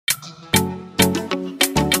So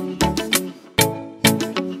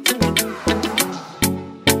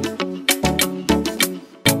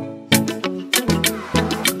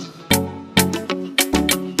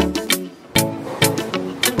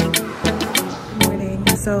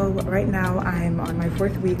right now I'm on my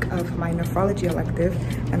 4th week of my nephrology elective.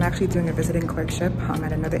 I'm actually doing a visiting clerkship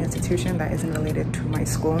at another institution that isn't related to my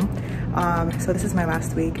school. So this is my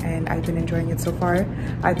last week and I've been enjoying it so far.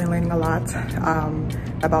 I've been learning a lot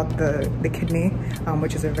about the kidney,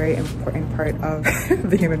 which is a very important part of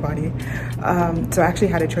the human body. So I actually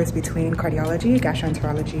had a choice between cardiology,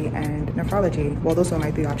 gastroenterology, and nephrology. Well, those were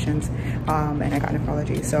my 3 options, and I got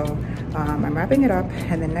nephrology. So I'm wrapping it up,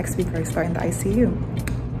 and then next week I start in the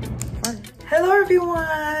ICU. Hello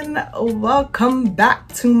everyone, welcome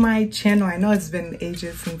back to my channel. I know it's been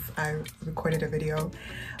ages since I recorded a video.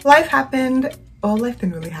 Life happened. Well, life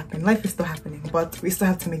didn't really happen. Life is still happening, but we still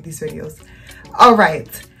have to make these videos. All right,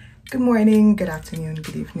 good morning, good afternoon,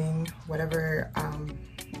 good evening, whatever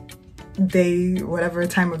whatever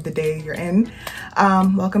time of the day you're in.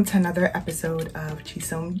 Welcome to another episode of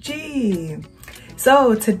bsmd.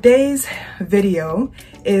 So today's video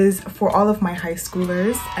is for all of my high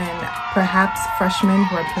schoolers and perhaps freshmen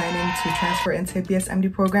who are planning to transfer into a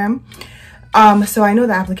bsmd program. So I know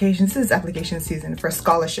the this is application season for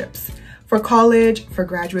scholarships, for college, for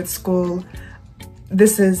graduate school.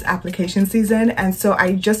 This is application season, and so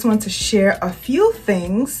I just want to share a few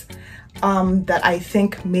things that I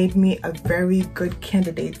think made me a very good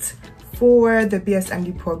candidate for the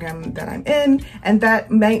bsmd program that I'm in, and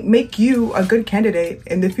that might make you a good candidate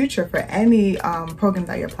in the future for any program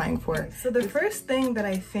that you're applying for. So the first thing that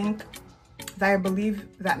I believe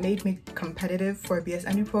that made me competitive for a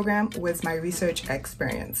bsmd program was my research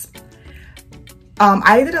experience.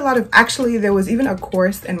 I did a lot of, actually there was even a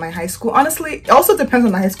course in my high school. Honestly, it also depends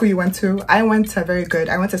on the high school you went to. I went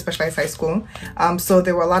to specialized high school. So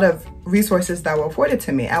there were a lot of resources that were afforded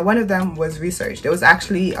to me, and one of them was research. There was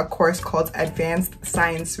actually a course called Advanced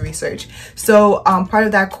Science Research. So part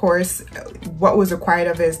of that course, what was required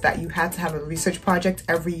of it is that you had to have a research project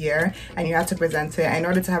every year and you had to present it. And in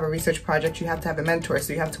order to have a research project, you have to have a mentor,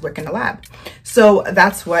 so you have to work in a lab. So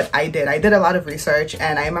that's what I did. I did a lot of research,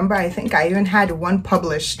 and I remember I think I even had one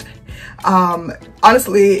published.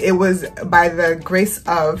 Honestly, it was by the grace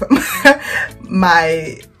of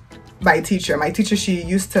my teacher. She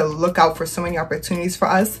used to look out for so many opportunities for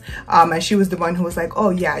us, and she was the one who was like, oh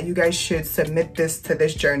yeah, you guys should submit this to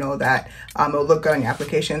this journal that it'll look good on your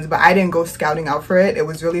applications. But I didn't go scouting out for it. It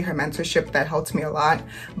was really her mentorship that helped me a lot.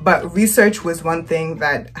 But research was one thing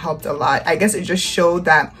that helped a lot. I guess it just showed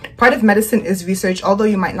that part of medicine is research, although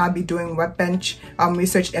you might not be doing wet bench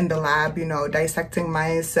research in the lab, you know, dissecting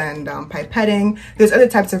mice and pipetting. There's other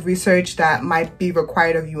types of research that might be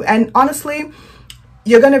required of you. And honestly,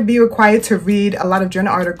 you're going to be required to read a lot of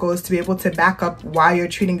journal articles to be able to back up why you're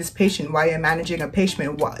treating this patient, why you're managing a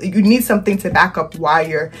patient. You need something to back up why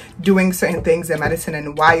you're doing certain things in medicine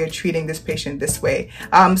and why you're treating this patient this way.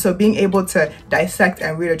 So being able to dissect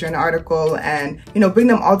and read a journal article and, you know, bring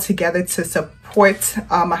them all together to support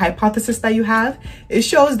a hypothesis that you have, it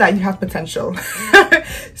shows that you have potential.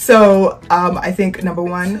 So I think number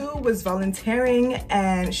 1, 2 was volunteering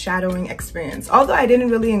and shadowing experience. Although I didn't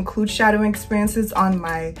really include shadowing experiences on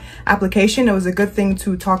my application, it was a good thing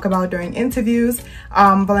to talk about during interviews.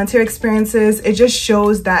 Volunteer experiences, it just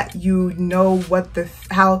shows that you know what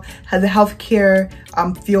how the healthcare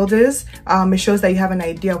field is. It shows that you have an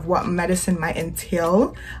idea of what medicine might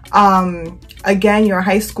entail. Again, you're a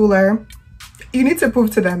high schooler. You need to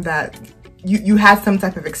prove to them that you had some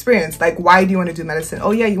type of experience. Like, why do you want to do medicine?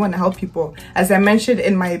 Oh yeah, you want to help people. As I mentioned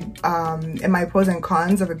in my pros and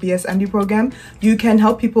cons of a bsmd program, you can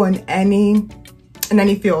help people in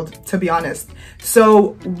any field, to be honest.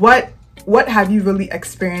 So what have you really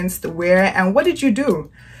experienced where, and what did you do?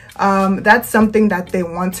 That's something that they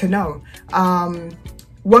want to know.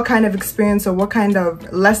 What kind of experience or what kind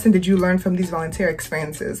of lesson did you learn from these volunteer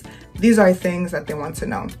experiences? These are things that they want to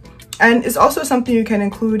know. And it's also something you can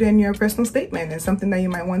include in your personal statement. It's something that you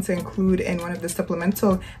might want to include in one of the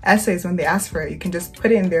supplemental essays when they ask for it. You can just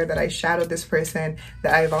put it in there that I shadowed this person,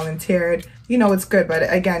 that I volunteered. You know, it's good.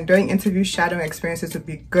 But again, during interviews, shadowing experiences would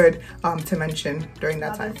be good to mention during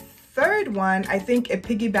that time. The third one, I think it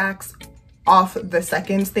piggybacks off the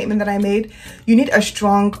second statement that I made. You need a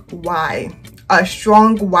strong why. A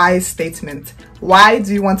strong why statement. Why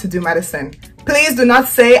do you want to do medicine? Please do not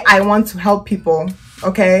say, I want to help people.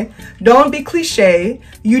 Okay, don't be cliche.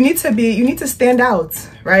 You need to stand out,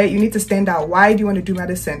 right? You need to stand out. Why do you want to do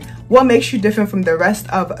medicine? What makes you different from the rest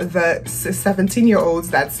of the 17-year-olds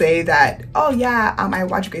that say that, oh yeah, I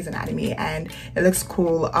watch Grey's Anatomy and it looks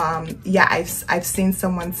cool. Yeah, I've seen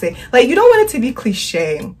someone say, like, you don't want it to be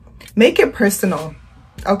cliche. Make it personal.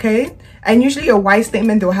 Okay, and usually a why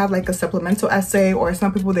statement, they'll have like a supplemental essay, or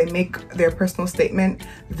some people, they make their personal statement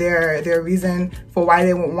their reason for why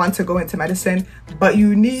they want to go into medicine. But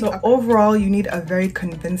you need, so overall, you need a very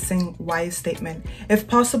convincing why statement. If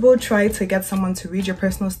possible, try to get someone to read your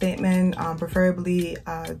personal statement, preferably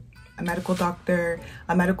a medical doctor,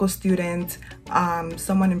 a medical student,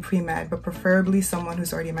 someone in pre-med, but preferably someone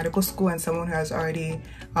who's already in medical school and someone who has already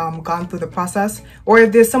gone through the process. Or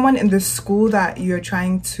if there's someone in the school that you're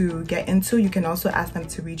trying to get into, you can also ask them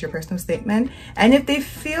to read your personal statement. And if they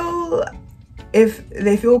feel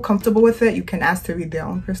comfortable with it, you can ask to read their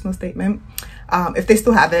own personal statement. If they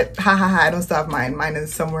still have it, I don't still have mine. Mine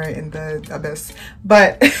is somewhere in the abyss.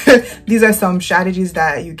 But these are some strategies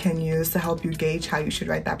that you can use to help you gauge how you should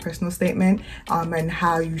write that personal statement, and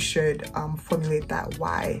how you should formulate that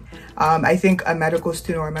why. I think a medical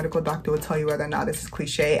student or a medical doctor will tell you whether or not this is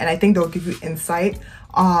cliche, and I think they'll give you insight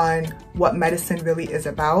on what medicine really is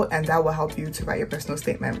about, and that will help you to write your personal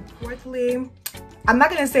statement. Fourthly, I'm not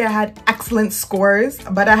gonna say I had excellent scores,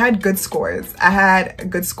 but I had good scores. I had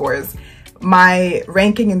good scores. My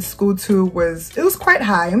ranking in school too was quite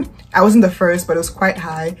high. I wasn't the first, but it was quite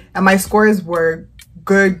high. And my scores were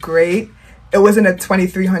good, great. It wasn't a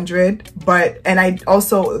 2300, and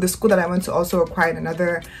the school that I went to also required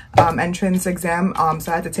another entrance exam.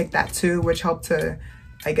 So I had to take that too, which helped to,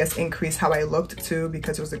 I guess, increase how I looked too,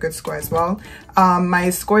 because it was a good score as well. My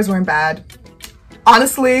scores weren't bad.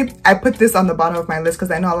 Honestly, I put this on the bottom of my list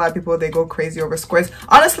because I know a lot of people, they go crazy over scores.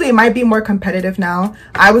 Honestly, it might be more competitive now.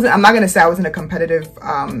 I'm not gonna say I wasn't a competitive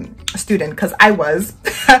student, because I was.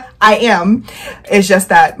 I am. It's just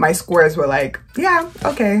that my scores were like, yeah,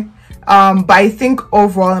 okay. But I think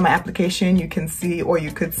overall in my application, you could see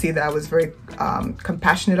that I was very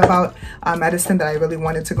compassionate about medicine, that I really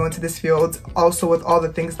wanted to go into this field. Also, with all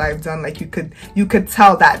the things that I've done, like you could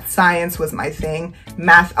tell that science was my thing.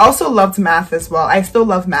 Math, I also loved math as well. I still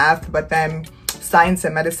love math, but then science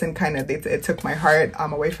and medicine kind of, it took my heart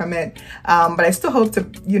away from it. But I still hope to,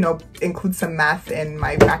 include some math in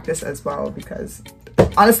my practice as well, because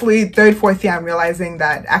honestly, third, fourth year, I'm realizing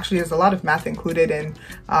that actually there's a lot of math included in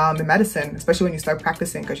medicine, especially when you start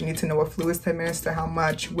practicing, because you need to know what fluids to administer, how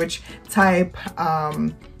much, which type,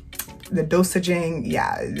 the dosaging.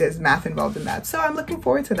 Yeah, there's math involved in that. So I'm looking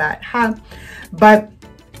forward to that. But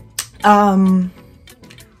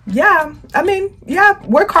yeah, I mean, yeah,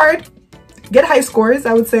 work hard. Get high scores,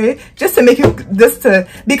 I would say, just to make you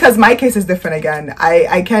because my case is different again.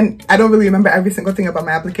 I don't really remember every single thing about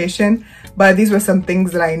my application, but these were some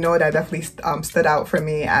things that I know that definitely stood out for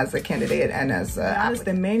me as a candidate and as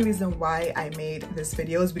the main reason why I made this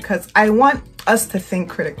video is because I want us to think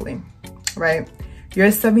critically, right? You're a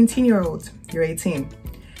 17-year-old, you're 18.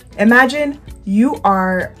 Imagine you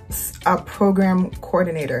are a program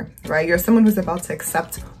coordinator, right? You're someone who's about to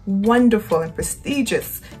accept wonderful and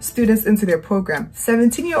prestigious students into their program.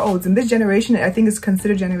 17-year-olds in this generation, I think is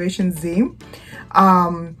considered Generation Z.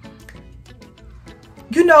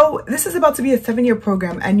 This is about to be a 7-year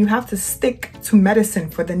program, and you have to stick to medicine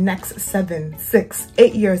for the next 7, 6,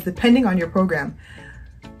 8 years, depending on your program.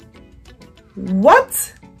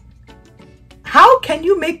 What? How can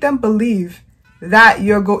you make them believe that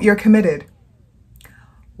you're committed?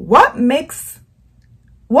 What makes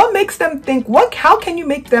them think, how can you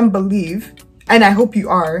make them believe, and I hope you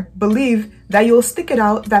believe that you'll stick it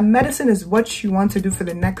out, that medicine is what you want to do for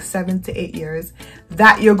the next 7 to 8 years,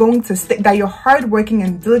 that you're going to stick, that you're hardworking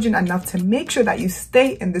and diligent enough to make sure that you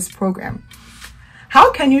stay in this program? How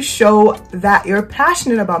can you show that you're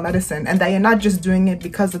passionate about medicine and that you're not just doing it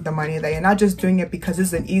because of the money, that you're not just doing it because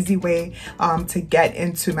it's an easy way to get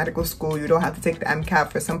into medical school? You don't have to take the MCAT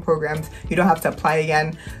for some programs. You don't have to apply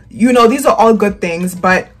again. These are all good things,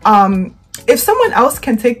 but if someone else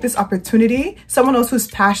can take this opportunity, someone else who's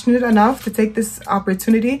passionate enough to take this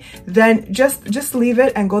opportunity, then just leave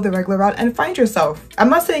it and go the regular route and find yourself. I'm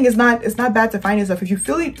not saying it's not bad to find yourself. If you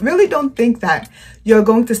really don't think that you're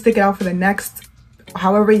going to stick it out for the next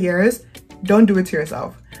however years, don't do it to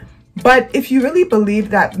yourself. But if you really believe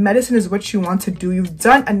that medicine is what you want to do, you've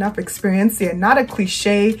done enough experience, you're not a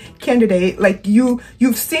cliche candidate, like you've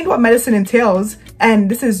seen what medicine entails, and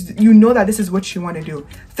that this is what you want to do.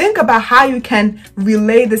 Think about how you can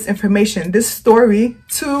relay this information, this story,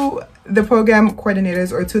 to the program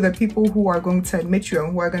coordinators or to the people who are going to admit you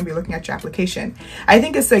and who are going to be looking at your application. I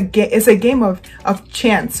think it's a game of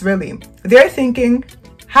chance, really. They're thinking,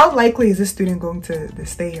 how likely is this student going to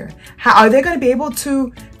stay here? How are they going to be able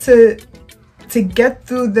to get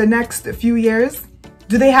through the next few years?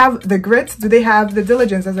 Do they have the grit? Do they have the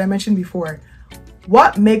diligence, as I mentioned before?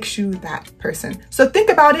 What makes you that person? So think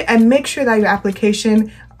about it and make sure that your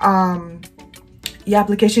application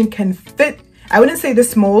can fit. I wouldn't say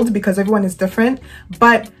this mold because everyone is different,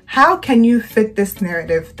 but how can you fit this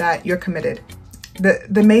narrative that you're committed?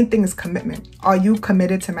 The main thing is commitment. Are you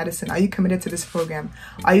committed to medicine? Are you committed to this program?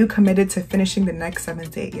 Are you committed to finishing the next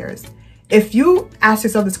 7 to 8 years? If you ask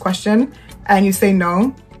yourself this question and you say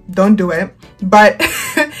no, don't do it. But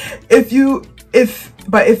if you're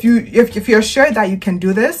sure that you can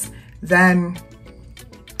do this, then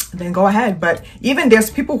go ahead. But even there's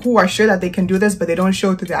people who are sure that they can do this, but they don't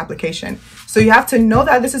show it through the application. So you have to know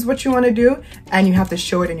that this is what you want to do, and you have to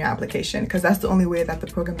show it in your application, because that's the only way that the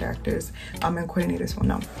program directors and coordinators will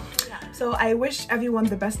know. So I wish everyone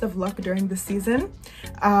the best of luck during the season.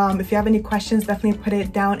 If you have any questions, definitely put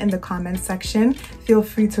it down in the comments section. Feel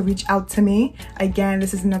free to reach out to me. Again,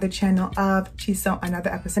 this is another channel of Chisom,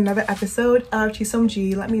 another episode of Chisom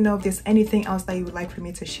G. Let me know if there's anything else that you would like for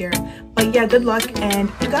me to share. But yeah, good luck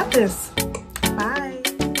and you got this. Bye.